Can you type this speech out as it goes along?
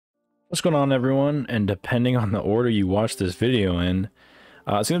What's going on, everyone? And depending on the order you watch this video in,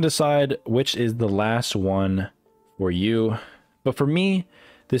 it's going to decide which is the last one for you. But for me,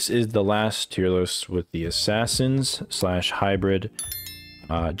 this is the last tier list with the assassins slash hybrid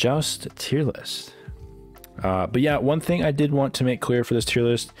Joust tier list. But yeah, one thing I did want to make clear for this tier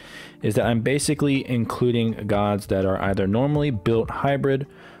list is that I'm basically including gods that are either normally built hybrid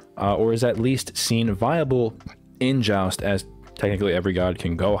or is at least seen viable in Joust, as technically every god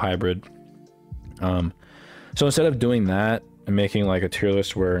can go hybrid. So instead of doing that and making like a tier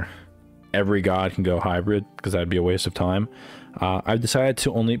list where every god can go hybrid, because that'd be a waste of time, I've decided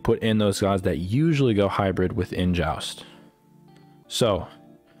to only put in those gods that usually go hybrid within Joust. So,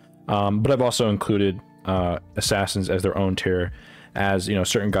 but I've also included assassins as their own tier, as you know,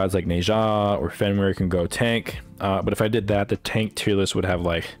 certain gods like Nezha or Fenrir can go tank. But if I did that, the tank tier list would have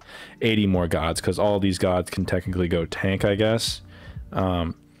like 80 more gods, because all these gods can technically go tank, I guess.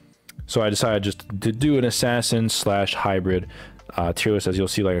 So I decided just to do an assassin slash hybrid tier list, as you'll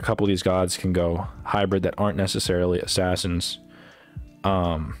see like a couple of these gods can go hybrid that aren't necessarily assassins.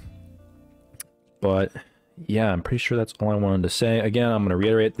 But yeah, I'm pretty sure that's all I wanted to say. Again, I'm going to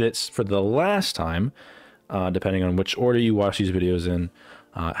reiterate this for the last time, depending on which order you watch these videos in,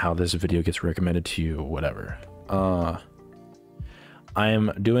 how this video gets recommended to you, whatever. I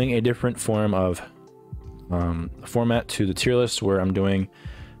am doing a different form of format to the tier list, where I'm doing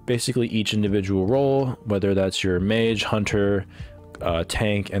basically each individual role, whether that's your mage, hunter,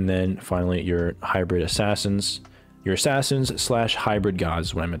 tank, and then finally your hybrid assassins. Your assassins slash hybrid gods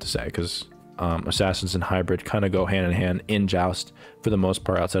is what I meant to say, because assassins and hybrid kind of go hand in hand in Joust for the most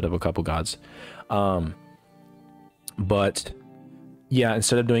part, outside of a couple gods. But yeah,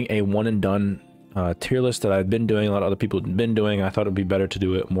 instead of doing a one and done tier list that I've been doing, a lot of other people have been doing, I thought it'd be better to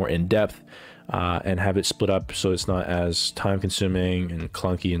do it more in depth and have it split up so it's not as time consuming and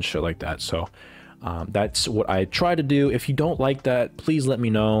clunky and shit like that. So that's what I try to do. If you don't like that, please let me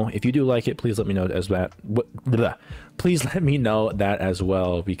know. If you do like it, please let me know as that. Please let me know that as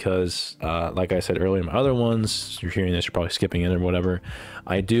well, because like I said earlier in my other ones, you're hearing this, you're probably skipping it or whatever.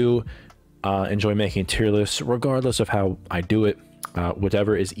 I do enjoy making tier lists regardless of how I do it.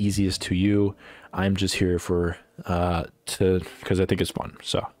 Whatever is easiest to you. I'm just here for because I think it's fun.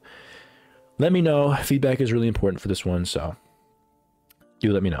 So let me know. Feedback is really important for this one, so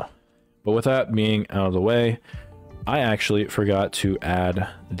do let me know. But with that being out of the way, I actually forgot to add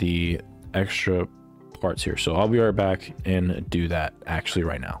the extra parts here, so I'll be right back and do that actually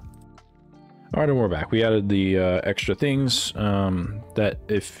right now. All right, and we're back. We added the extra things that,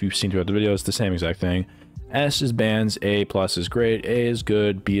 if you've seen throughout the video, it's the same exact thing. S is bands, A plus is great, A is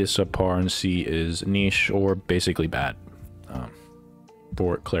good, B is subpar, and C is niche or basically bad,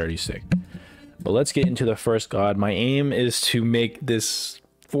 for clarity's sake. But let's get into the first god. My aim is to make this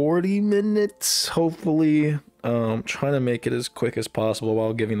 40 minutes, hopefully. Trying to make it as quick as possible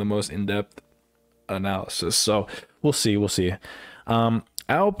while giving the most in-depth analysis. So we'll see, we'll see.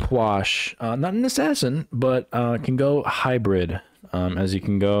 Puch, not an assassin, but can go hybrid, as you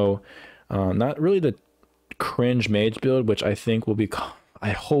can go, not really the cringe mage build, which I think will be,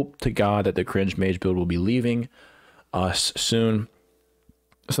 I hope to God that the cringe mage build will be leaving us soon.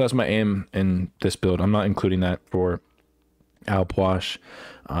 So that's my aim in this build. I'm not including that for Puch.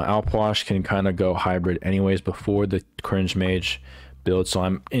 Puch can kind of go hybrid anyways before the cringe mage build, so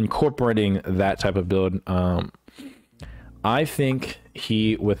I'm incorporating that type of build. I think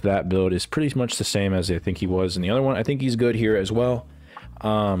he, with that build, is pretty much the same as I think he was in the other one. I think he's good here as well.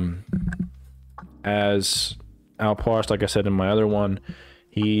 As Puch, like I said in my other one,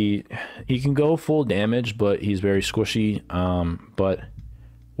 he can go full damage, but he's very squishy. But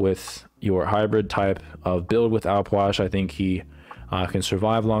with your hybrid type of build with Puch, I think he can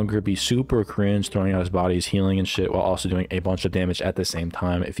survive longer, be super cringe, throwing out his bodies, healing and shit, while also doing a bunch of damage at the same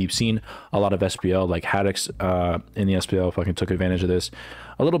time. If you've seen a lot of SPL, like Haddix in the SPL fucking took advantage of this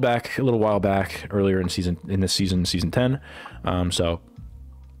a little while back, earlier in season 10.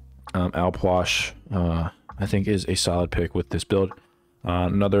 Puch, I think, is a solid pick with this build.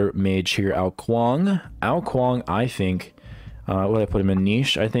 Another mage here, Kuang. Kuang, I think, what I put him in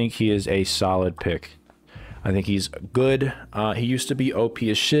niche, I think he is a solid pick. I think he's good. He used to be OP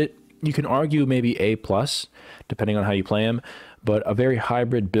as shit. You can argue maybe A+, depending on how you play him, but a very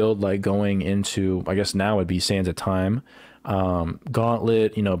hybrid build, like going into, I guess now would be Sands of Time,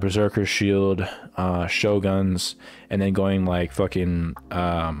 Gauntlet, you know, Berserker Shield, Shoguns, and then going like fucking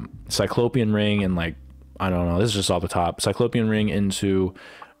Cyclopean Ring and like, I don't know, this is just off the top, Cyclopean Ring into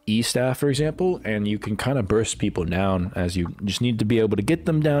E staff, for example, and you can kind of burst people down, as you just need to be able to get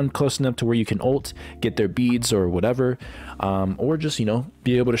them down close enough to where you can ult, get their beads or whatever, or just, you know,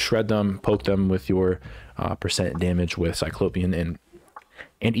 be able to shred them, poke them with your percent damage with Cyclopean and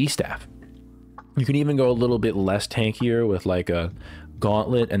E staff. You can even go a little bit less tankier with like a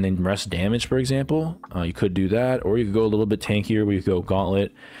Gauntlet and then rest damage, for example. You could do that, or you could go a little bit tankier where you could go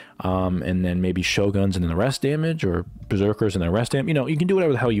Gauntlet and then maybe Shoguns and then the rest damage, or Berserkers and then rest damage. You know, you can do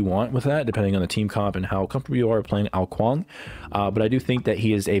whatever the hell you want with that, depending on the team comp and how comfortable you are playing Kuang. But I do think that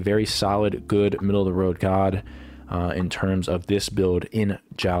he is a very solid, good, middle-of-the-road god in terms of this build in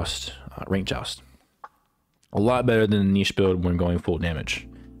Joust, ranked Joust. A lot better than the niche build when going full damage,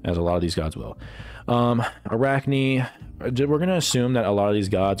 as a lot of these gods will. Arachne, we're going to assume that a lot of these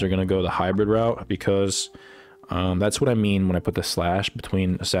gods are going to go the hybrid route, because that's what I mean when I put the slash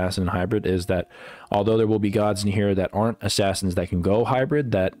between assassin and hybrid, is that although there will be gods in here that aren't assassins that can go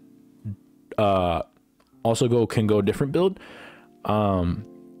hybrid, that also can go different build, most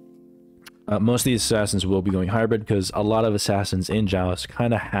of these assassins will be going hybrid, because a lot of assassins in Joust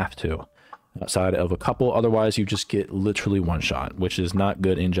kind of have to, outside of a couple. Otherwise you just get literally one shot, which is not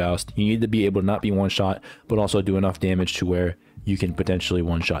good in Joust. You need to be able to not be one shot, but also do enough damage to where you can potentially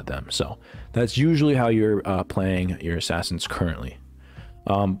one shot them. So that's usually how you're playing your assassins currently.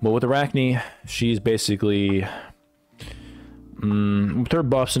 But with Arachne, she's basically with her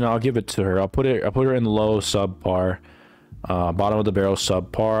buffs, and I'll give it to her. I'll put her in low subpar, bottom of the barrel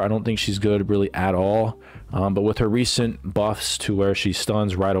subpar. I don't think she's good really at all. But with her recent buffs to where she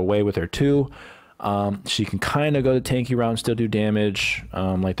stuns right away with her 2, she can kind of go the tanky route and still do damage,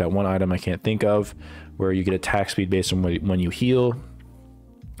 like that one item I can't think of, where you get attack speed based on when you heal.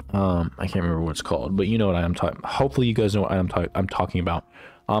 I can't remember what it's called, but you know what I'm talking. Hopefully you guys know what I'm talking about.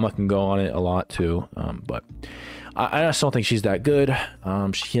 I can go on it a lot too, but I just don't think she's that good.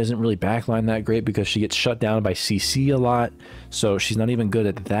 She hasn't really backlined that great because she gets shut down by CC a lot, so she's not even good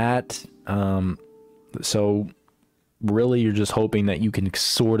at that. So really you're just hoping that you can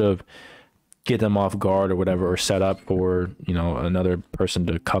sort of get them off guard or whatever, or set up for, you know, another person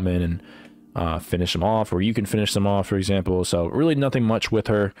to come in and finish them off, or you can finish them off, for example. So really nothing much with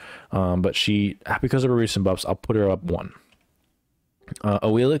her, but she, because of her recent buffs, I'll put her up 1.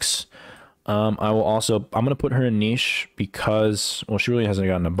 Awilix, I'm gonna put her in niche because, well, she really hasn't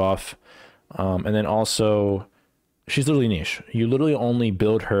gotten a buff, and then also she's literally niche. You literally only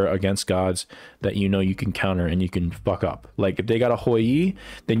build her against gods that you know you can counter and you can fuck up. Like if they got a Hoi,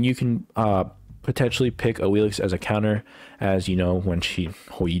 then you can potentially pick Awilix as a counter, as you know, when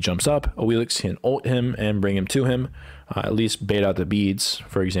Hoi jumps up, Awilix can ult him and bring him to him, at least bait out the beads,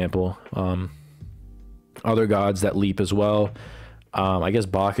 for example. Other gods that leap as well. I guess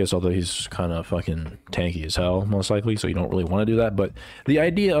Bacchus, although he's kind of fucking tanky as hell, most likely, so you don't really want to do that. But the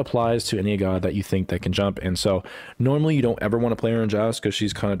idea applies to any god that you think that can jump. And so normally you don't ever want to play her in Joust because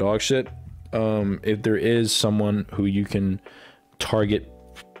she's kind of dog shit. If there is someone who you can target,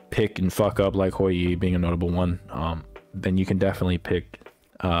 pick, and fuck up, like Hoi being a notable one, then you can definitely pick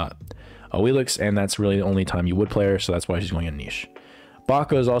Awilix, and that's really the only time you would play her, so that's why she's going in niche.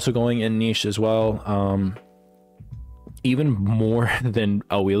 Baka is also going in niche as well. Even more than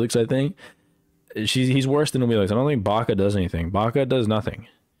Awilix, I think. He's worse than Awilix. I don't think Baka does anything. Baka does nothing.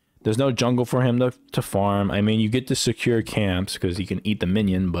 There's no jungle for him to farm. I mean, you get to secure camps because he can eat the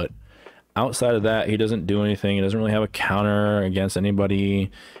minion, but outside of that, he doesn't do anything. He doesn't really have a counter against anybody,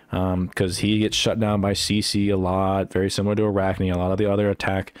 because he gets shut down by CC a lot, very similar to Arachne. A lot of the other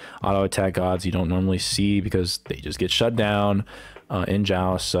auto attack gods you don't normally see because they just get shut down in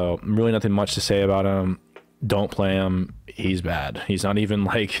Joust. So really nothing much to say about him. Don't play him. He's bad. He's not even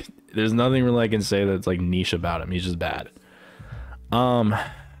like, there's nothing really I can say that's like niche about him. He's just bad.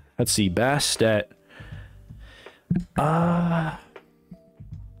 Let's see, Bastet.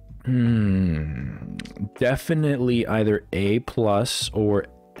 Definitely either A+ or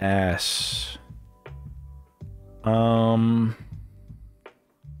S.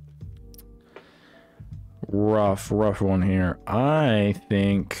 Rough one here. I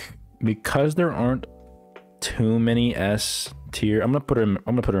think because there aren't too many S tier, I'm gonna put her in S.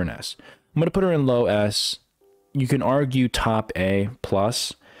 I'm gonna put her in low S. You can argue top A+.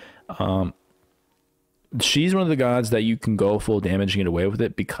 She's one of the gods that you can go full damage and get away with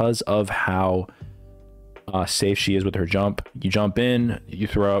it because of how safe she is with her jump. You jump in, you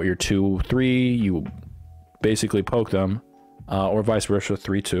throw out your 2-3, you basically poke them, or vice versa,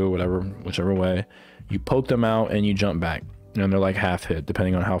 3-2, whichever way. You poke them out and you jump back, and they're like half hit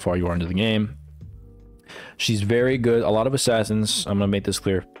depending on how far you are into the game. She's very good. A lot of assassins, I'm gonna make this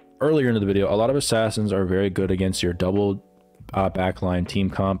clear earlier in the video, a lot of assassins are very good against your double backline team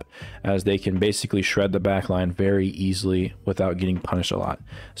comp, as they can basically shred the backline very easily without getting punished a lot.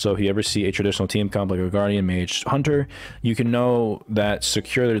 So if you ever see a traditional team comp like a Guardian, Mage, Hunter, you can know that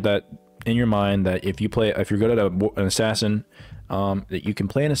secure that in your mind that if you're good at an assassin, that you can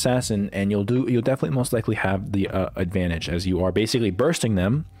play an assassin and you'll definitely most likely have the advantage, as you are basically bursting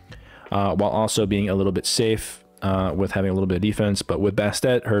them while also being a little bit safe with having a little bit of defense. But with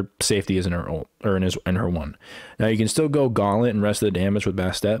Bastet, her safety is in her ult, or in her one. Now you can still go Gauntlet and rest of the damage with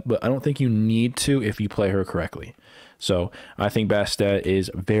Bastet, but I don't think you need to if you play her correctly. So I think Bastet is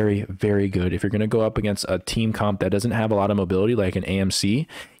very, very good. If you're going to go up against a team comp that doesn't have a lot of mobility like an AMC,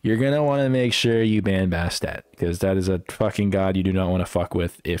 you're going to want to make sure you ban Bastet, because that is a fucking god you do not want to fuck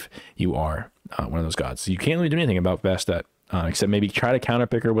with if you are one of those gods. You can't really do anything about Bastet except maybe try to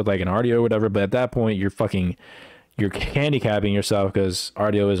counterpick her with like an RDO or whatever, but at that point you're handicapping yourself, because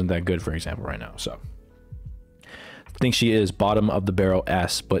RDO isn't that good, for example, right now. So I think she is bottom of the barrel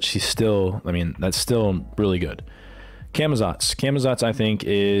S, but she's still, I mean, that's still really good. Camazotz I think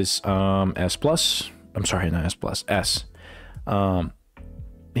is S plus. I'm sorry, not S plus, S.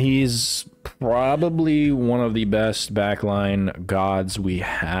 He's probably one of the best backline gods we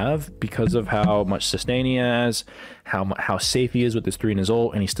have because of how much sustain he has, how safe he is with his 3 and his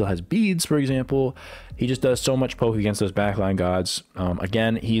ult, and he still has beads, for example. He just does so much poke against those backline gods.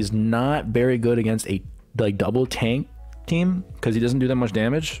 Again, he's not very good against a like double tank team because he doesn't do that much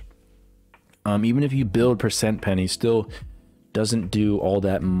damage. Even if you build percent pen, he still doesn't do all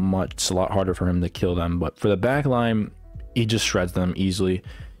that much. It's a lot harder for him to kill them. But for the back line, he just shreds them easily.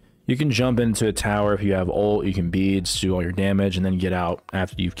 You can jump into a tower if you have ult, you can beads, do all your damage, and then get out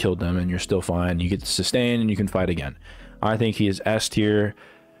after you've killed them, and you're still fine. You get to sustain, and you can fight again. I think he is S tier.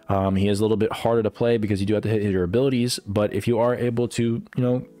 He is a little bit harder to play because you do have to hit your abilities. But if you are able to, you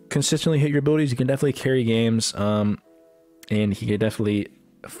know, consistently hit your abilities, you can definitely carry games. And he can definitely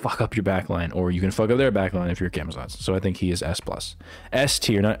fuck up your backline, or you can fuck up their backline if you're Camazotz. So I think he is S plus. S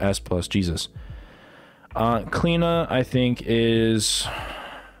tier, not S plus, Jesus. Cliodhna, I think is...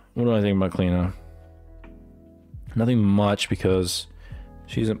 What do I think about Cliodhna? Nothing much because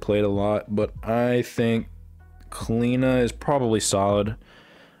she hasn't played a lot, but I think Cliodhna is probably solid.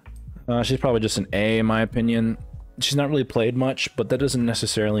 She's probably just an A in my opinion. She's not really played much, but that doesn't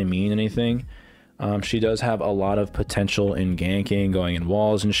necessarily mean anything. She does have a lot of potential in ganking, going in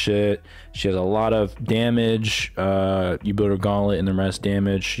walls and shit. She has a lot of damage. You build her gauntlet and the rest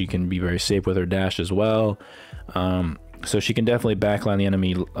damage. She can be very safe with her dash as well. So she can definitely backline the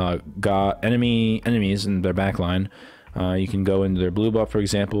enemies in their backline. You can go into their blue buff, for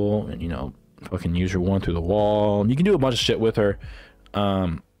example, and, you know, fucking use her one through the wall. You can do a bunch of shit with her.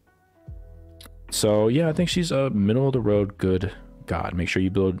 So yeah, I think she's a middle of the road good god. Make sure you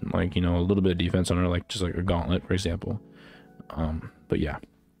build, like, you know, a little bit of defense on her, like just like a gauntlet, for example. But yeah,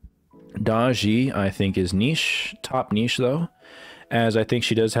 Daji I think is niche, top niche though, as I think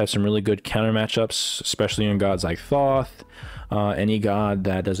she does have some really good counter matchups, especially on gods like Thoth. Any god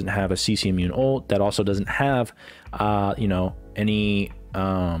that doesn't have a CC immune ult, that also doesn't have you know, any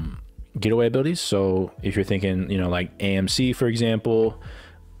getaway abilities. So if you're thinking, you know, like AMC, for example,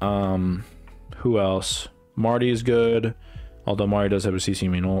 who else? Marty is good, although Marty does have a CC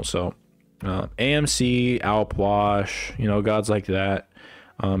immune ult. So AMC, Alpwash, you know, gods like that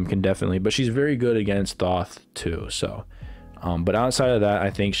can definitely, but she's very good against Thoth too. So but outside of that,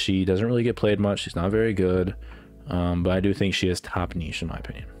 I think she doesn't really get played much. She's not very good, but I do think she is top niche in my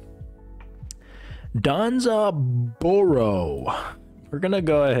opinion. Danzaborou, we're gonna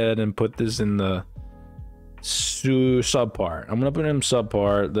go ahead and put this in the subpar. I'm gonna put him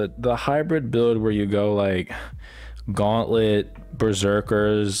subpar. The hybrid build where you go like gauntlet,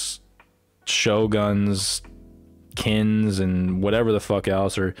 berserkers, shoguns, kins, and whatever the fuck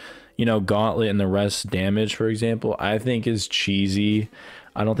else, or, you know, gauntlet and the rest damage, for example, I think is cheesy.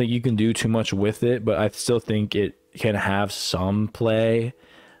 I don't think you can do too much with it, but I still think it can have some play.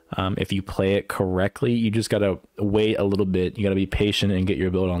 If you play it correctly, you just gotta wait a little bit. You gotta be patient and get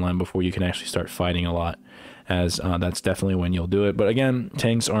your build online before you can actually start fighting a lot, as that's definitely when you'll do it. But again,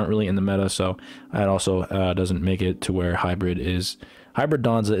 tanks aren't really in the meta, so that also doesn't make it to where hybrid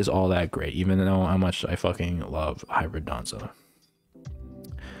Danza is all that great, even though how much I fucking love hybrid Danza.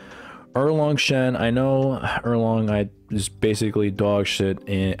 Erlang Shen, I know Erlang is basically dog shit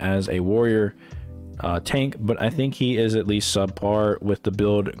as a warrior. tank, but I think he is at least subpar with the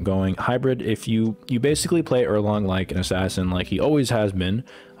build going hybrid. If you basically play Erlang like an assassin, like he always has been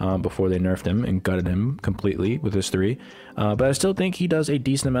before they nerfed him and gutted him completely with his 3. But I still think he does a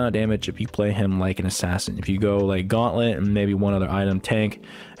decent amount of damage if you play him like an assassin. If you go like Gauntlet and maybe one other item tank,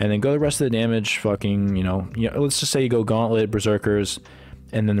 and then go the rest of the damage fucking, you know, let's just say you go Gauntlet, Berserkers,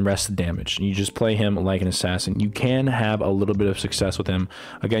 and then the rest of the damage. You just play him like an assassin. You can have a little bit of success with him.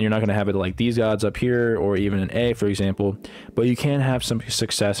 Again, you're not going to have it like these gods up here or even an A, for example, but you can have some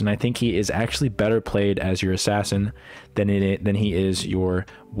success, and I think he is actually better played as your assassin than he is your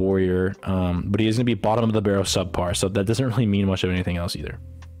warrior. But he is going to be bottom of the barrel subpar, so that doesn't really mean much of anything else either.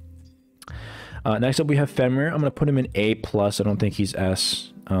 Next up, we have Fenrir. I'm going to put him in A+. I don't think he's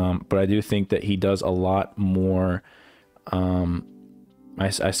S, but I do think that he does a lot more... I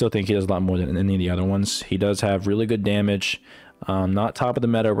still think he does a lot more than any of the other ones. He does have really good damage. Not top of the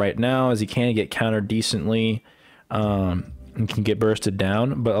meta right now, as he can get countered decently and can get bursted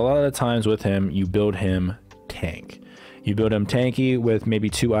down. But a lot of the times with him, you build him tank. You build him tanky with maybe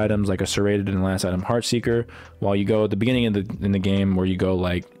 2 items like a Serrated and last item Heartseeker, while you go at the beginning of in the game where you go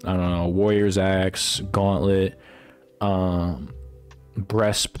like, I don't know, Warrior's Axe, Gauntlet,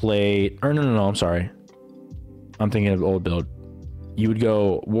 Breastplate, or no, I'm sorry. I'm thinking of the old build. You would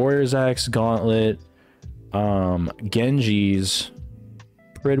go Warrior's Axe, Gauntlet, Genji's,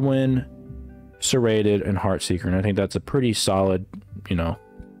 Pridwin, Serrated, and Heartseeker. And I think that's a pretty solid, you know,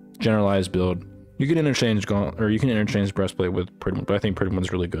 generalized build. You can interchange Gauntlet, or you can interchange Breastplate with Pridwin, but I think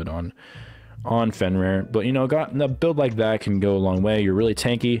Pridwin's really good on Fenrir. But, you know, a build like that can go a long way. You're really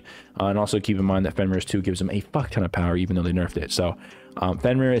tanky, and also keep in mind that Fenrir's 2 gives him a fuck ton of power, even though they nerfed it. So,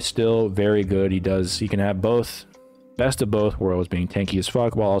 Fenrir is still very good. He can have both. Best of both worlds, being tanky as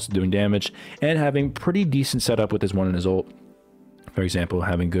fuck while also doing damage and having pretty decent setup with his 1 and his ult. For example,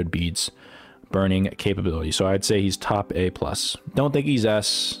 having good beads burning capability. So I'd say he's top A+. Don't think he's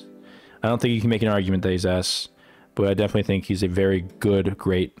S. I don't think you can make an argument that he's S, but I definitely think he's a very good,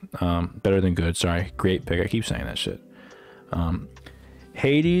 great, better than good, sorry, great pick. I keep saying that shit.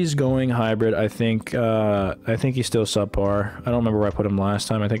 Hades going hybrid, I think he's still subpar. I don't remember where I put him last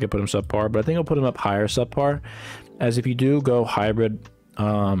time. I think I put him subpar, but I think I'll put him up higher subpar. As if you do go hybrid,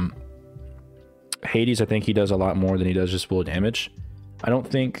 Hades, I think he does a lot more than he does just full damage.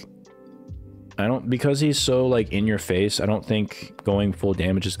 Because he's so like in your face, I don't think going full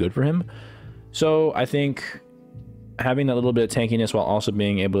damage is good for him. So I think having that little bit of tankiness while also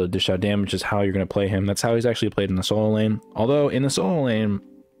being able to dish out damage is how you're going to play him. That's how he's actually played in the solo lane. Although in the solo lane,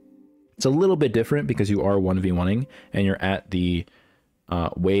 it's a little bit different because you are 1v1ing and you're at the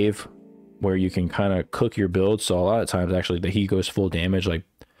wave where you can kind of cook your build. So a lot of times actually that he goes full damage, like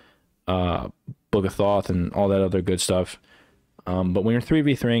Book of Thoth and all that other good stuff. But when you're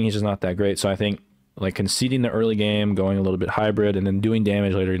 3v3ing, he's just not that great. So I think like conceding the early game, going a little bit hybrid, and then doing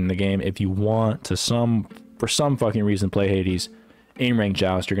damage later in the game, if you want to for some fucking reason play Hades in ranked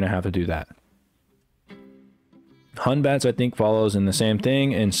Joust, you're gonna have to do that. Hun Batz, I think, follows in the same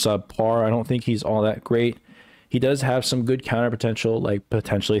thing in subpar. I don't think he's all that great. He does have some good counter potential, like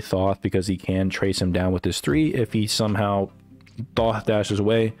potentially Thoth, because he can trace him down with his 3. If he somehow Thoth dashes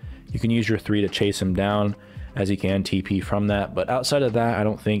away, you can use your 3 to chase him down, as he can TP from that. But outside of that, I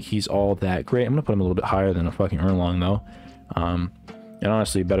don't think he's all that great. I'm gonna put him a little bit higher than a fucking Erlang though, and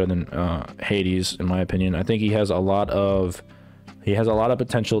honestly better than Hades in my opinion. I think he has a lot of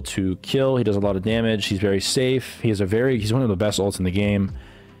potential to kill. He does a lot of damage. He's very safe. He's one of the best ults in the game.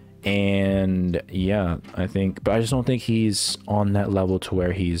 And yeah, but I just don't think he's on that level to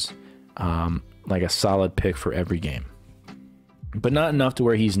where he's like a solid pick for every game, but not enough to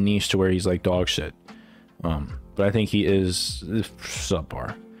where he's niche to where he's like dog shit. But I think he is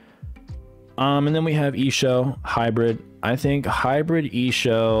subpar. And then we have Eshel hybrid. I think hybrid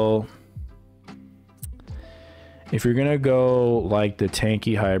Eshel, if you're gonna go like the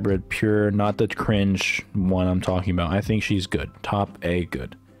tanky hybrid pure, not the cringe one I'm talking about, I think she's good. Top A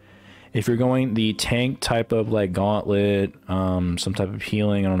good. If you're going the tank type of like Gauntlet, some type of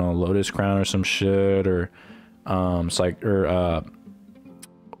healing, I don't know, Lotus Crown or some shit, or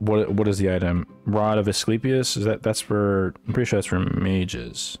what is the item? Rod of Asclepius? That's for, I'm pretty sure that's for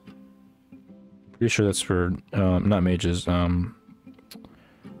mages. Pretty sure that's for not mages,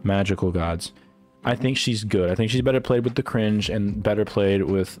 magical gods. I think she's good. I think she's better played with the cringe and better played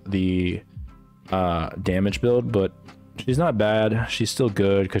with the damage build, but she's not bad. She's still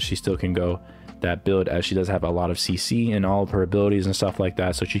good because she still can go that build, as she does have a lot of CC and all of her abilities and stuff like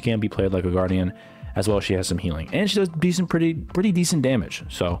that. So she can be played like a guardian, as well as she has some healing, and she does pretty decent damage.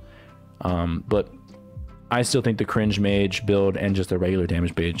 So, but I still think the cringe mage build and just the regular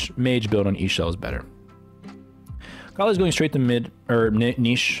damage mage build on Eshel is better. Kali's going straight to mid or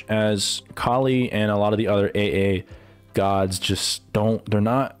niche, as Kali and a lot of the other AA gods just don't, they're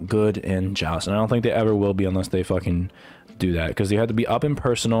not good in Joust, and I don't think they ever will be unless they fucking do that, because they have to be up and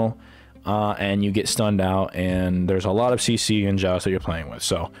personal, and you get stunned out, and there's a lot of CC in Joust that you're playing with.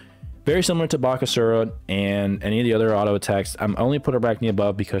 So very similar to Bakasura and any of the other auto attacks. I'm only put Arachne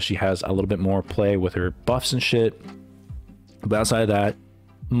above because she has a little bit more play with her buffs and shit, but outside of that,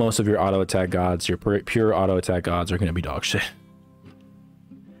 most of your auto attack gods, your pure auto attack gods, are going to be dog shit.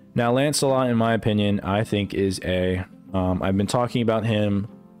 Now Lancelot, in my opinion, I think is a I've been talking about him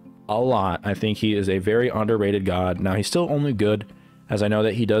a lot. I think he is a very underrated god. Now he's still only good, as I know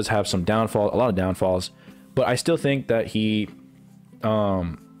that he does have some downfall, a lot of downfalls, but I still think that he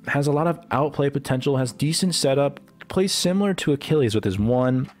has a lot of outplay potential, has decent setup, plays similar to Achilles with his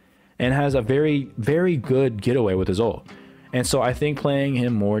one, and has a very, very good getaway with his ult. And so I think playing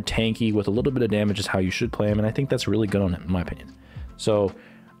him more tanky with a little bit of damage is how you should play him, and I think that's really good on him, in my opinion. So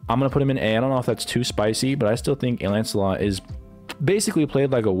I'm going to put him in A. I don't know if that's too spicy, but I still think Lancelot is basically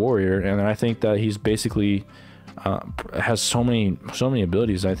played like a warrior, and I think that he's basically has so many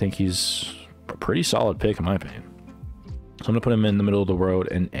abilities. I think he's a pretty solid pick, in my opinion. So I'm going to put him in the middle of the road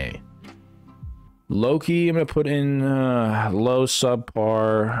in A. Loki, I'm going to put in low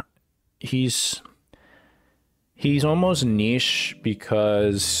subpar. He's almost niche,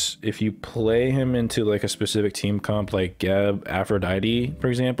 because if you play him into like a specific team comp like Geb, Aphrodite, for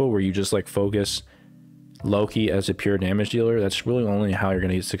example, where you just like focus Loki as a pure damage dealer, that's really only how you're going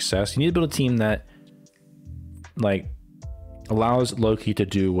to get success. You need to build a team that like allows Loki to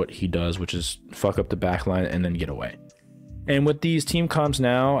do what he does, which is fuck up the backline and then get away. And with these team comps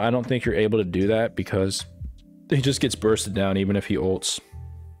now, I don't think you're able to do that, because he just gets bursted down even if he ults.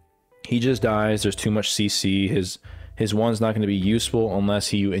 He just dies. There's too much CC. His one's not going to be useful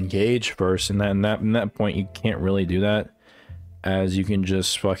unless you engage first, and in that point you can't really do that, as you can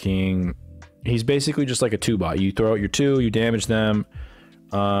just fucking, he's basically just like a 2-bot. You throw out your 2, you damage them,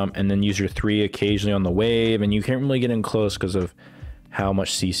 and then use your 3 occasionally on the wave, and you can't really get in close because of how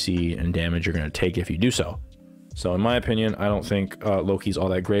much CC and damage you're going to take if you do so. So in my opinion, I don't think Loki's all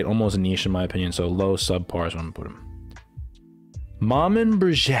that great. Almost a niche in my opinion, so low subpar is where I'm going to put him. Maman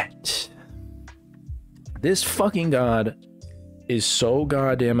Bridgette. This fucking god is so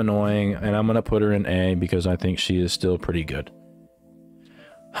goddamn annoying, and I'm gonna put her in A because I think she is still pretty good.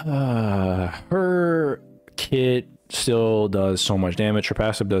 Her kit still does so much damage. Her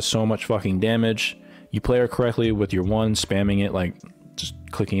passive does so much fucking damage. You play her correctly with your 1, spamming it, like just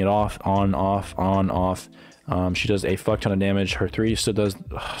clicking it off, on, off, on, off. She does a fuck ton of damage. Her 3 still does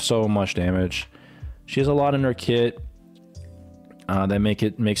so much damage. She has a lot in her kit. That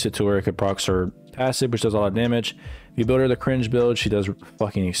makes it to where it could proc her passive, which does a lot of damage. If you build her the cringe build, she does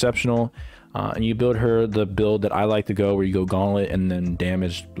fucking exceptional. And you build her the build that I like to go, where you go gauntlet and then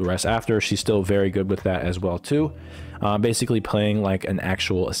damage the rest after. She's still very good with that as well too. Basically playing like an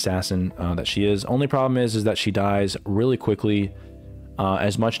actual assassin that she is. Only problem is that she dies really quickly.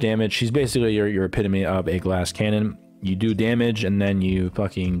 As much damage. She's basically your epitome of a glass cannon. You do damage and then you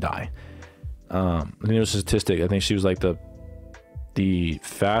fucking die. I think it was a statistic. I think she was like the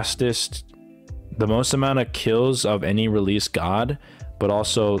fastest, the most amount of kills of any released god, but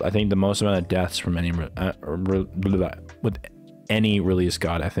also I think the most amount of deaths from any with any released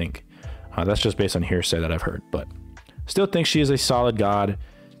god. I think that's just based on hearsay that I've heard, but still think she is a solid god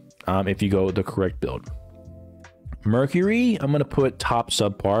if you go with the correct build. Mercury, I'm gonna put top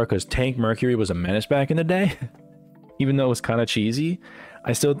subpar, because tank Mercury was a menace back in the day. Even though it was kind of cheesy,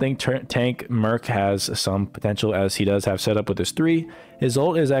 I still think tank Merc has some potential, as he does have setup with his 3. His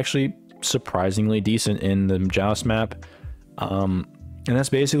ult is actually surprisingly decent in the Joust map, and that's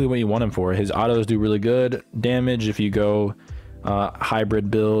basically what you want him for. His autos do really good damage if you go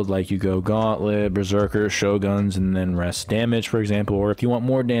hybrid build, like you go gauntlet, berserker, shoguns, and then rest damage, for example. Or if you want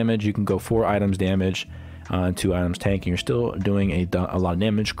more damage, you can go 4 items damage, 2 items tank, and you're still doing a lot of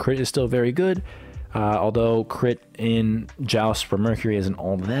damage. Crit is still very good. Although crit in Joust for Mercury isn't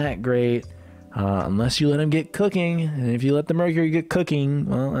all that great, unless you let him get cooking. And if you let the Mercury get cooking,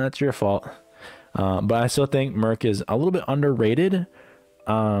 well, that's your fault. But I still think Merc is a little bit underrated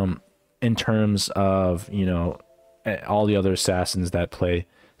in terms of, you know, all the other assassins that play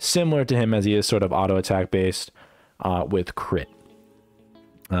similar to him, as he is sort of auto attack based with crit.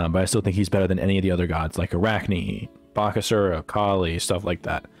 But I still think he's better than any of the other gods like Arachne, Bakasura, Kali, stuff like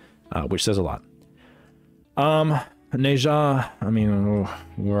that, which says a lot. Nezha, I mean,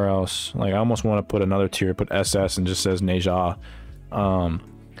 where else? Like, I almost want to put another tier, put SS and just says Nezha. I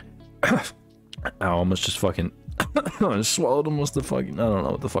almost just fucking I swallowed almost the fucking, I don't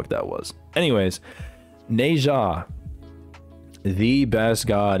know what the fuck that was. Anyways, Nezha, the best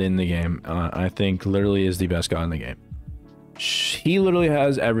god in the game. I think literally is the best god in the game. He literally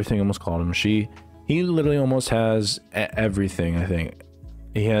has everything. I almost called him she. He literally almost has everything. I think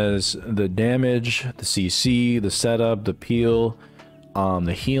he has the damage, the CC, the setup, the peel,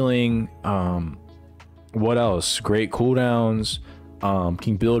 the healing. What else? Great cooldowns.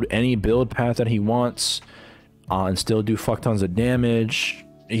 Can build any build path that he wants, and still do fuck tons of damage.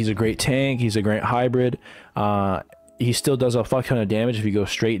 He's a great tank. He's a great hybrid. He still does a fuck ton of damage if you go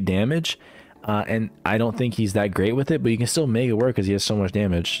straight damage. And I don't think he's that great with it, but you can still make it work because he has so much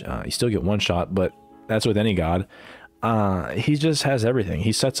damage. You still get one shot, but that's with any god. He just has everything.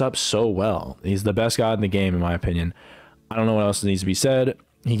 He sets up so well. He's the best god in the game, in my opinion. I don't know what else needs to be said.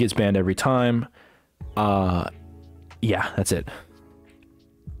 He gets banned every time. Yeah, that's it.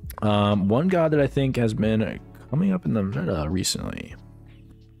 One god that I think has been coming up in the meta recently,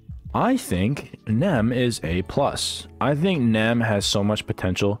 I think Nem is A+. I think Nem has so much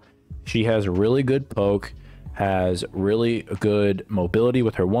potential. She has really good poke, has really good mobility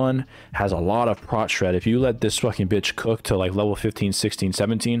with her one, has a lot of prot shred. If you let this fucking bitch cook to like level 15, 16,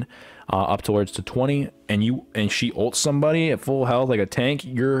 17, up towards to 20, and she ults somebody at full health like a tank,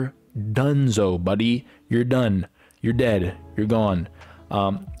 you're donezo, buddy. You're done. You're dead. You're gone.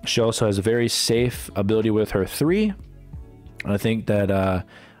 She also has a very safe ability with her 3. I think that a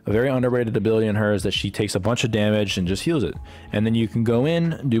very underrated ability in her is that she takes a bunch of damage and just heals it. And then you can go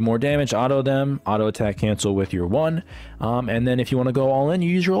in, do more damage, auto them, auto attack cancel with your 1. And then if you want to go all in, you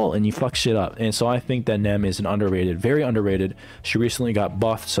use your ult and you fuck shit up. And so I think that Nem is an underrated, very underrated. She recently got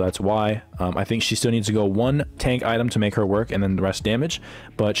buffed, so that's why. I think she still needs to go 1 tank item to make her work and then the rest damage.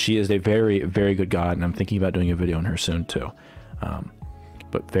 But she is a very, very good god, and I'm thinking about doing a video on her soon too.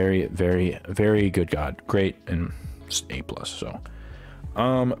 But very, very, very good god. Great and A+. So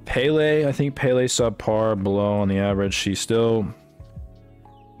Pele, I think Pele subpar, below on the average. She's still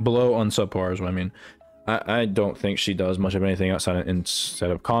below on subpar is what I mean. I don't think she does much of anything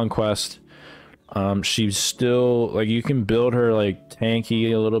instead of conquest. She's still like, you can build her like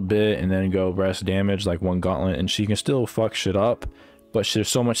tanky a little bit and then go rest damage like 1 gauntlet, and she can still fuck shit up. But there's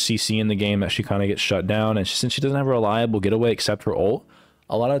so much CC in the game that she kind of gets shut down, and since she doesn't have a reliable getaway except her ult,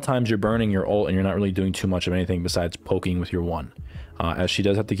 a lot of times you're burning your ult and you're not really doing too much of anything besides poking with your 1. As she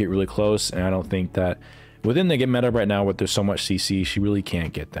does have to get really close, and I don't think that within the game meta right now, with there's so much CC, she really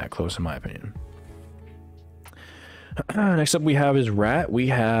can't get that close in my opinion. Next up we have is Rat. We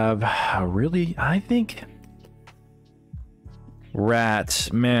have really, I think Rat,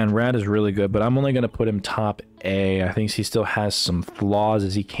 man, Rat is really good, but I'm only going to put him top A. I think he still has some flaws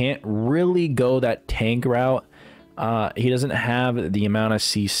as he can't really go that tank route. He doesn't have the amount of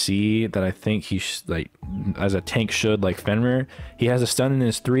CC that I think he like as a tank should, like Fenrir. He has a stun in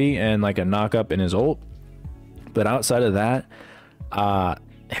his 3 and like a knock up in his ult, but outside of that,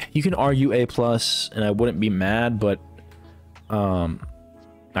 you can argue A+, and I wouldn't be mad, but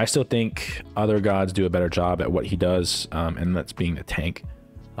I still think other gods do a better job at what he does, and that's being a tank.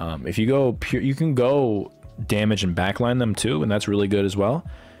 If you go pure, you can go damage and backline them too, and that's really good as well.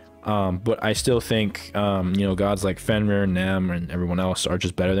 But I still think, you know, gods like Fenrir, Nem, and everyone else are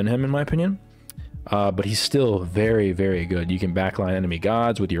just better than him, in my opinion. But he's still very, very good. You can backline enemy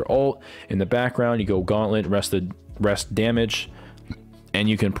gods with your ult. In the background, you go gauntlet, rest damage, and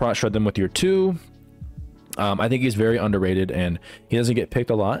you can prot shred them with your 2. I think he's very underrated, and he doesn't get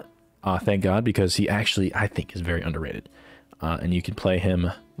picked a lot, thank God, because he actually, I think, is very underrated. And you can play him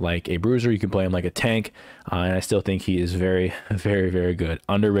like a bruiser, you can play him like a tank, and I still think he is very, very, very good.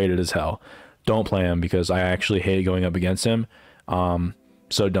 Underrated as hell. Don't play him because I actually hate going up against him,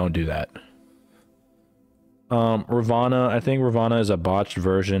 so don't do that. Ravana, I think Ravana is a botched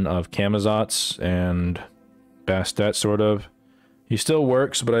version of Camazotz and Bastet, sort of. He still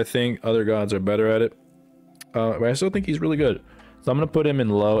works, but I think other gods are better at it. But I still think he's really good. So I'm going to put him in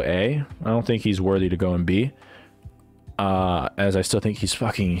low A. I don't think he's worthy to go in B. As I still think he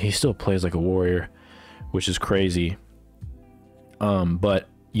still plays like a warrior, which is crazy. But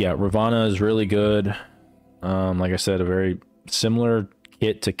yeah, Ravana is really good. Like I said, a very similar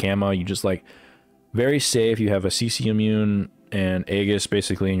kit to Camo. You just like very safe. You have a CC immune and Aegis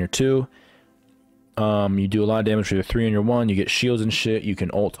basically in your 2. You do a lot of damage for your 3 and your 1. You get shields and shit. You can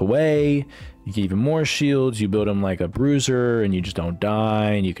ult away. You get even more shields. You build him like a bruiser, and you just don't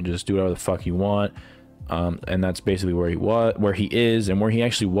die. And you can just do whatever the fuck you want. And that's basically where he is, and where he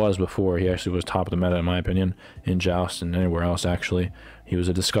actually was before. He actually was top of the meta, in my opinion, in Joust and anywhere else. Actually, he was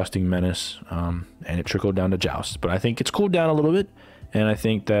a disgusting menace, and it trickled down to Joust. But I think it's cooled down a little bit, and I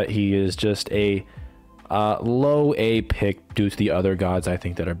think that he is just a low A pick due to the other gods I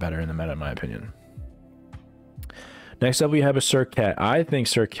think that are better in the meta, in my opinion. Next up, we have a Serqet. I think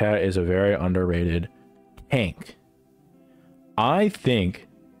Serqet is a very underrated tank. I think,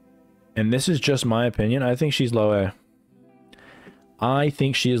 and this is just my opinion, I think she's low A. I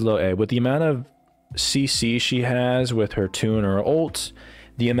think she is low A. With the amount of CC she has with her 2 and her ult,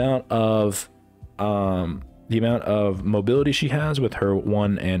 the amount of mobility she has with her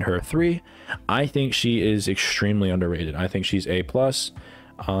 1 and her 3, I think she is extremely underrated. I think she's A+.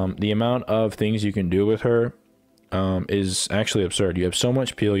 The amount of things you can do with her is actually absurd. You have so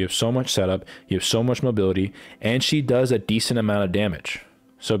much peel, you have so much setup, you have so much mobility, and she does a decent amount of damage.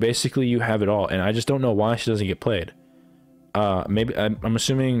 So basically you have it all, and I just don't know why she doesn't get played. Maybe I'm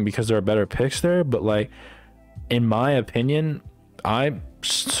assuming because there are better picks there, but like in my opinion, I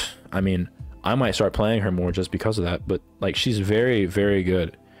mean I might start playing her more just because of that. But like she's very, very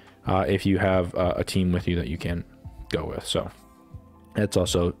good if you have a team with you that you can go with. So that's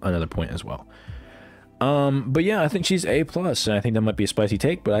also another point as well. But yeah, I think she's A+, and I think that might be a spicy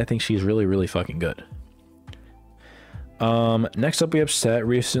take, but I think she's really, really fucking good. Next up we have Set,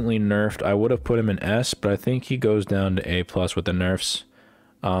 recently nerfed. I would have put him in S, but I think he goes down to A+ with the nerfs.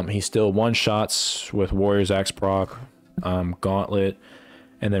 He still one-shots with Warrior's Axe proc, Gauntlet,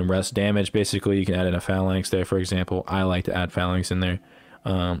 and then rest damage. Basically, you can add in a Phalanx there, for example. I like to add Phalanx in there.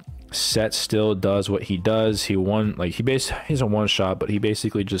 Set still does what he does. He's a one-shot, but he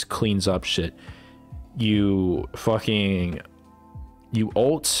basically just cleans up shit. You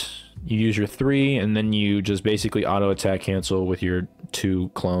ult, you use your 3, and then you just basically auto attack cancel with your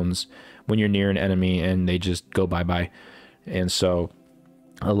 2 clones when you're near an enemy, and they just go bye-bye. And so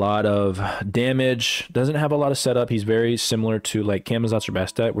a lot of damage, doesn't have a lot of setup. He's very similar to like Camazotz or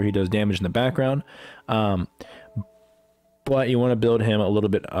Bastet, where he does damage in the background. But you want to build him a little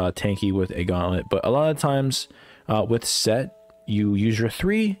bit tanky with a gauntlet. But a lot of times with Set, you use your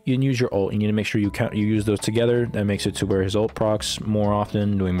 3, you can use your ult. You need to make sure you use those together. That makes it to where his ult procs more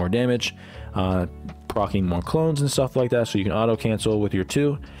often, doing more damage, proccing more clones and stuff like that, so you can auto cancel with your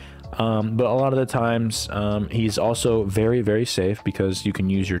 2. But a lot of the times he's also very, very safe because you can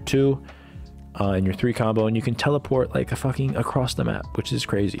use your 2 and your 3 combo, and you can teleport like a fucking across the map, which is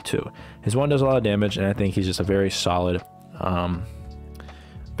crazy too. His 1 does a lot of damage, and I think he's just a very solid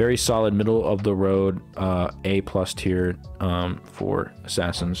middle of the road A+ tier for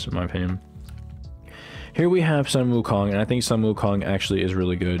assassins, in my opinion. Here we have some Wukong, and I think some Wukong actually is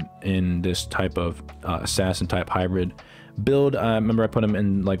really good in this type of assassin type hybrid build. Remember I put him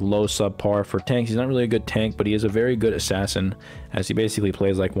in like low subpar for tanks. He's not really a good tank, but he is a very good assassin, as he basically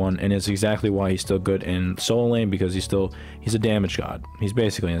plays like one, and it's exactly why he's still good in solo lane, because he's a damage god. He's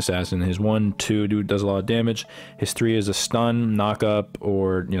basically an assassin. His 1-2 dude does a lot of damage. His 3 is a stun, knock up,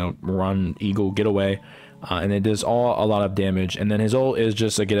 or run, eagle, get away. And it does a lot of damage. And then his ult is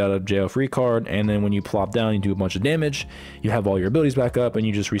just a get out of jail free card, and then when you plop down, you do a bunch of damage, you have all your abilities back up, and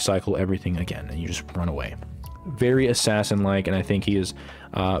you just recycle everything again, and you just run away. Very assassin-like, and I think he is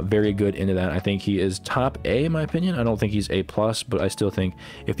very good into that. I think he is top A in my opinion. I don't think he's A+, but I still think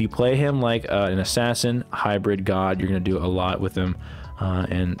if you play him like an assassin hybrid god, you're going to do a lot with him,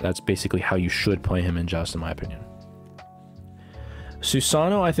 and that's basically how you should play him in Joust, in my opinion.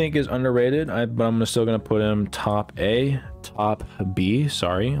 Susano I think is underrated, but I'm still going to put him top A, top B.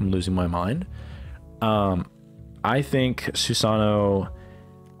 Sorry, I'm losing my mind. I think Susano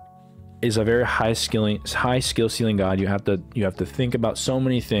is a very high skill ceiling god. You have to think about so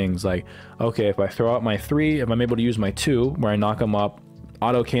many things, like, okay, if I throw out my 3, if I'm able to use my 2 where I knock them up,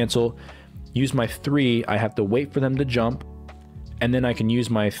 auto cancel, use my 3, I have to wait for them to jump, and then I can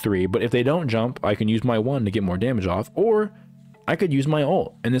use my 3. But if they don't jump, I can use my 1 to get more damage off, or I could use my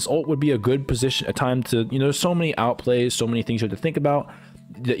ult, and this ult would be a good position, a time to, there's so many outplays, so many things you have to think about,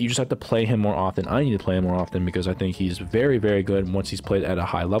 that you just have to play him more often. I need to play him more often because I think he's very, very good once he's played at a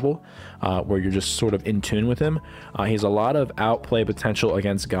high level, where you're just sort of in tune with him. He has a lot of outplay potential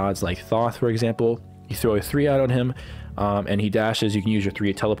against gods like Thoth, for example. You throw a 3 out on him, and he dashes, you can use your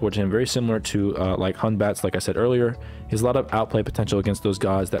 3 to teleport to him, very similar to like Hun Batz, like I said earlier. He has a lot of outplay potential against those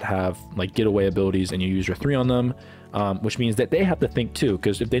gods that have like getaway abilities, and you use your 3 on them, which means that they have to think too,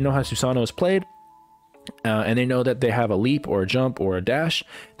 because if they know how Susano is played, and they know that they have a leap or a jump or a dash,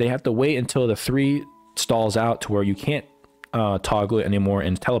 they have to wait until the 3 stalls out to where you can't toggle it anymore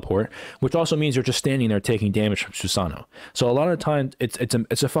and teleport, which also means you're just standing there taking damage from Susano. So a lot of times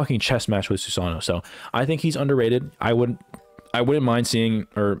it's a fucking chess match with Susano. So I think he's underrated. I wouldn't mind seeing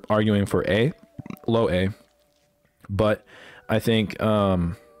or arguing for A, low A, but I think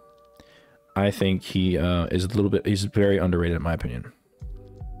he he's very underrated in my opinion.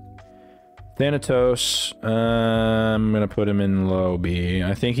 Thanatos, I'm gonna put him in low B.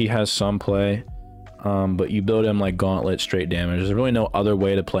 I think he has some play. but you build him like gauntlet straight damage. There's really no other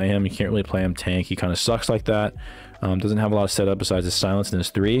way to play him. You can't really play him tank. He kind of sucks like that. Doesn't have a lot of setup besides his silence and his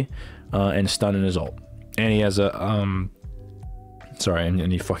 3 and stun in his ult. And he has a sorry, I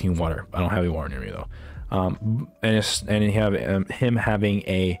need fucking water. I don't have any water near me though. And you have him having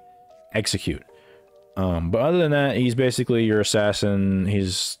a execute. But other than that, he's basically your assassin.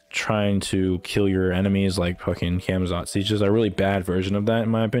 He's trying to kill your enemies like fucking Camazotz. He's just a really bad version of that, in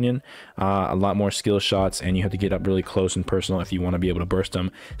my opinion. A lot more skill shots, and you have to get up really close and personal if you want to be able to burst them.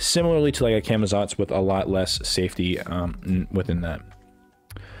 Similarly to like a Camazotz, with a lot less safety within that.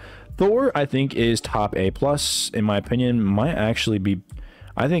 Thor, I think, is top A+, in my opinion. Might actually be...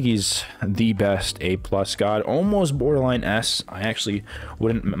 I think he's the best A+ god, almost borderline S. I actually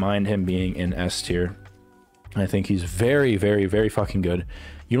wouldn't mind him being in S tier. I think he's very, very, very fucking good.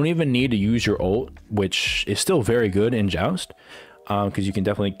 You don't even need to use your ult, which is still very good in Joust, because you can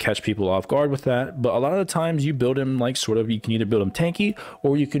definitely catch people off guard with that. But a lot of the times you build him like sort of, you can either build him tanky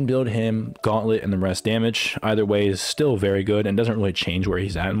or you can build him gauntlet and the rest damage. Either way is still very good and doesn't really change where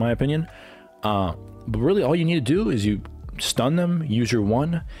he's at, in my opinion. But really all you need to do is you stun them, use your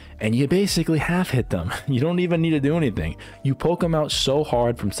 1, and you basically half hit them. You don't even need to do anything. You poke them out so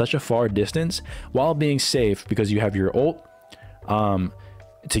hard from such a far distance while being safe, because you have your ult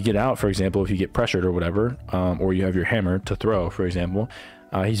to get out, for example, if you get pressured or whatever, or you have your hammer to throw, for example.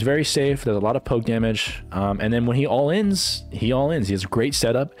 He's very safe. There's a lot of poke damage, and then when he all-ins, he all-ins. He has a great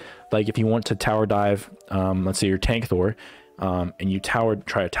setup. Like if you want to tower dive, let's say you're tank Thor, and you try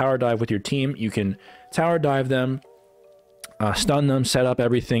to tower dive with your team, you can tower dive them, stun them, set up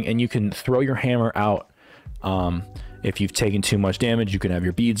everything, and you can throw your hammer out. If you've taken too much damage, you can have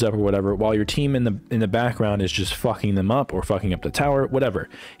your beads up or whatever, while your team in the background is just fucking them up or fucking up the tower, whatever.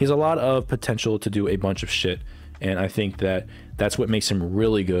 He has a lot of potential to do a bunch of shit, and I think that that's what makes him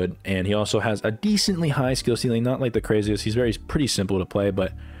really good. And he also has a decently high skill ceiling, not like the craziest. He's pretty simple to play,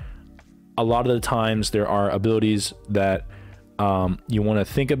 but a lot of the times there are abilities that you want to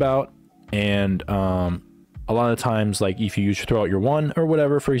think about, and a lot of times, like if you throw out your 1 or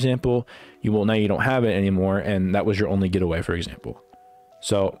whatever, for example, now you don't have it anymore, and that was your only getaway, for example.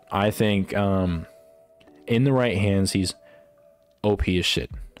 So I think in the right hands, he's OP as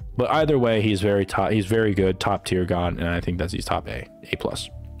shit. But either way, he's very good, top tier god, and I think he's top A+.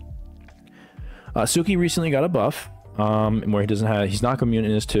 Suki recently got a buff where he's knock immune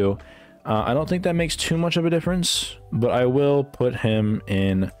in his 2. I don't think that makes too much of a difference, but I will put him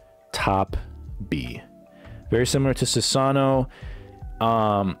in top B. Very similar to Susano.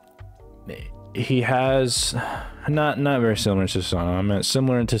 He has not very similar to Susano. I meant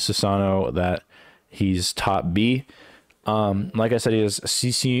similar to Susano that he's top B. Like I said, he has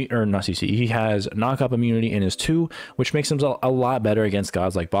CC, or not CC. He has knock-up immunity in his 2, which makes him a lot better against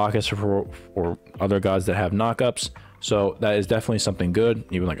gods like Bakasura or other gods that have knock-ups. So that is definitely something good.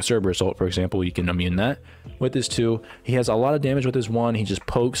 Even like a Cerberus ult, for example, you can immune that with his 2. He has a lot of damage with his 1. He just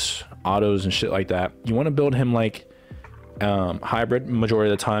pokes autos and shit like that. You want to build him like hybrid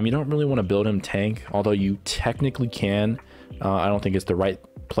majority of the time. You don't really want to build him tank, although you technically can. I don't think it's the right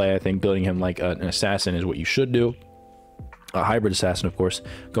play. I think building him like an assassin is what you should do. A hybrid assassin, of course,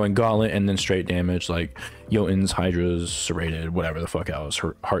 going gauntlet and then straight damage like Jotuns, Hydras, Serrated, whatever the fuck else,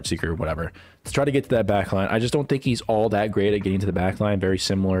 Heartseeker, whatever. Let's try to get to that backline. I just don't think he's all that great at getting to the backline. Very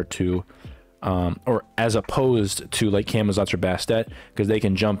similar to, or as opposed to like Camazotz or Bastet, because they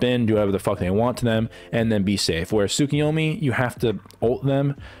can jump in, do whatever the fuck they want to them, and then be safe. Whereas Tsukuyomi, you have to ult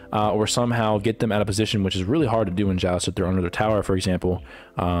them or somehow get them out of position, which is really hard to do in Joust if they're under their tower, for example.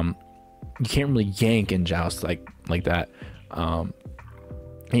 You can't really yank in Joust like that.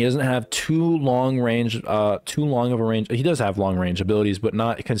 He doesn't have too long of a range. He does have long range abilities, but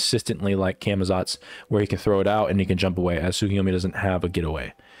not consistently like Camazotz, where he can throw it out and he can jump away, as Tsukuyomi doesn't have a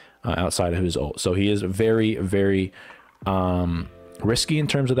getaway outside of his ult. So he is very, very risky in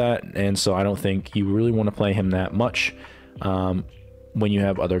terms of that, and so I don't think you really want to play him that much when you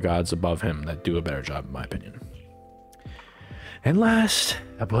have other gods above him that do a better job, in my opinion. And last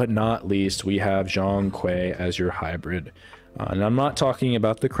but not least, we have Zhong Kui as your hybrid. And I'm not talking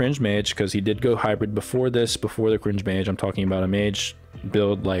about the cringe mage, because he did go hybrid before the cringe mage. I'm talking about a mage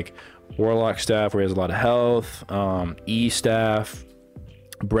build like warlock staff, where he has a lot of health, E staff,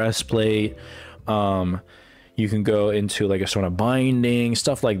 breastplate. You can go into like a sort of binding,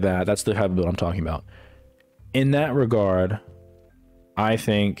 stuff like that. That's the type of build I'm talking about. In that regard, I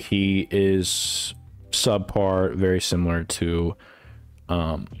think he is subpar, very similar to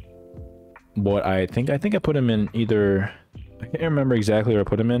what I think I put him in either, I can't remember exactly where I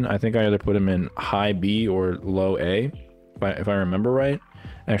put him in. I think I either put him in high B or low A, if I remember right.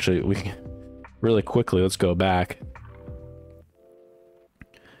 Actually, really quickly, let's go back.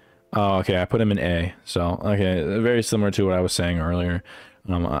 Oh, okay, I put him in A. So, okay, very similar to what I was saying earlier.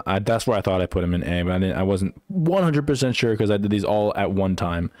 That's where I thought I put him in A, but I wasn't 100% sure because I did these all at one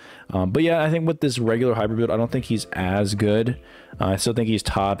time. But yeah, I think with this regular hybrid build, I don't think he's as good. I still think he's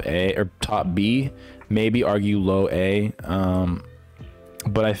top A or top B, maybe argue low A.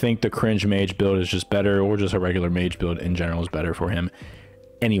 But I think the cringe mage build is just better, or just a regular mage build in general is better for him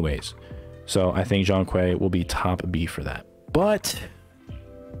anyways. So I think Zhong Kui will be top B for that. But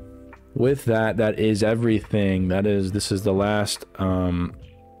with that, that is everything. This is the last,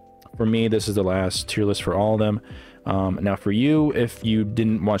 for me, this is the last tier list for all of them. Now for you, if you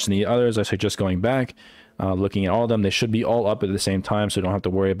didn't watch any others, I suggest going back, looking at all of them. They should be all up at the same time, so you don't have to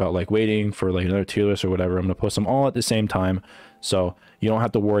worry about like waiting for like another tier list or whatever. I'm gonna post them all at the same time, so you don't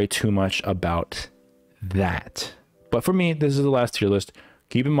have to worry too much about that. But for me, this is the last tier list.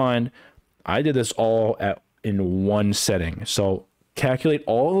 Keep in mind, I did this all in one setting, so calculate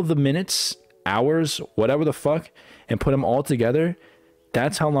all of the minutes, hours, whatever the fuck, and put them all together.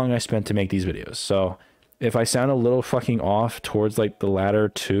 That's how long I spent to make these videos. So if I sound a little fucking off towards like the latter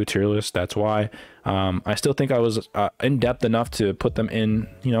two tier lists, that's why. I still think I was in depth enough to put them in,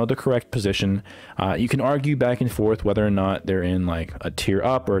 you know, the correct position. You can argue back and forth whether or not they're in like a tier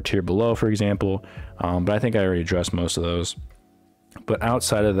up or a tier below, for example. But I think I already addressed most of those. But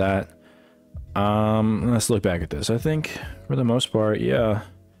outside of that, let's look back at this. I think for the most part, yeah,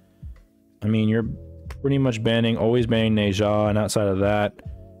 I mean, you're pretty much always banning Nezha, and outside of that,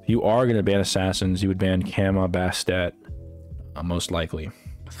 if you are going to ban assassins, you would ban Kama, Bastet, most likely.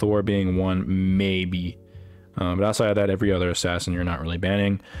 Thor being one, maybe. But outside of that, every other assassin you're not really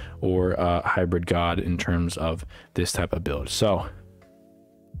banning, or hybrid god in terms of this type of build. So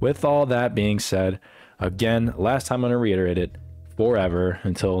with all that being said, again, last time I'm going to reiterate it, forever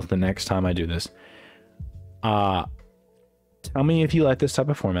until the next time I do this. Tell me if you like this type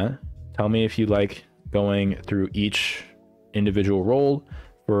of format. Tell me if you like going through each individual role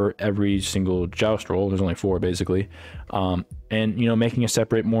for every single Joust role. There's only 4 basically. And you know, making a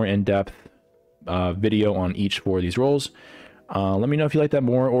separate, more in-depth video on each 4 of these roles. Let me know if you like that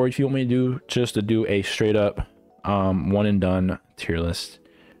more, or if you want me to do a straight up one and done tier list.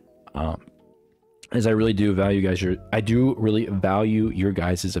 As I really do value I do really value your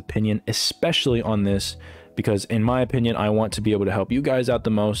guys' opinion, especially on this, because in my opinion, I want to be able to help you guys out the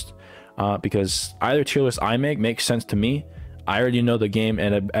most, because either tier list I make makes sense to me. I already know the game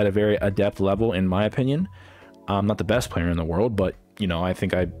at a very adept level, in my opinion. I'm not the best player in the world, but you know, I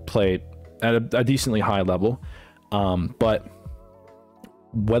think I play at a decently high level. But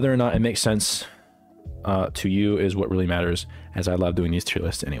whether or not it makes sense to you is what really matters, as I love doing these tier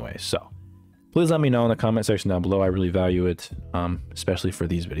lists anyway. So please let me know in the comment section down below. I really value it, especially for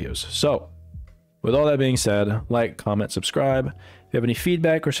these videos. So with all that being said, like, comment, subscribe. If you have any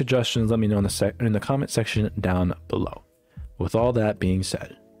feedback or suggestions, let me know in the comment section down below. With all that being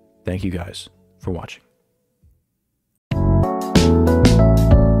said, thank you guys for watching.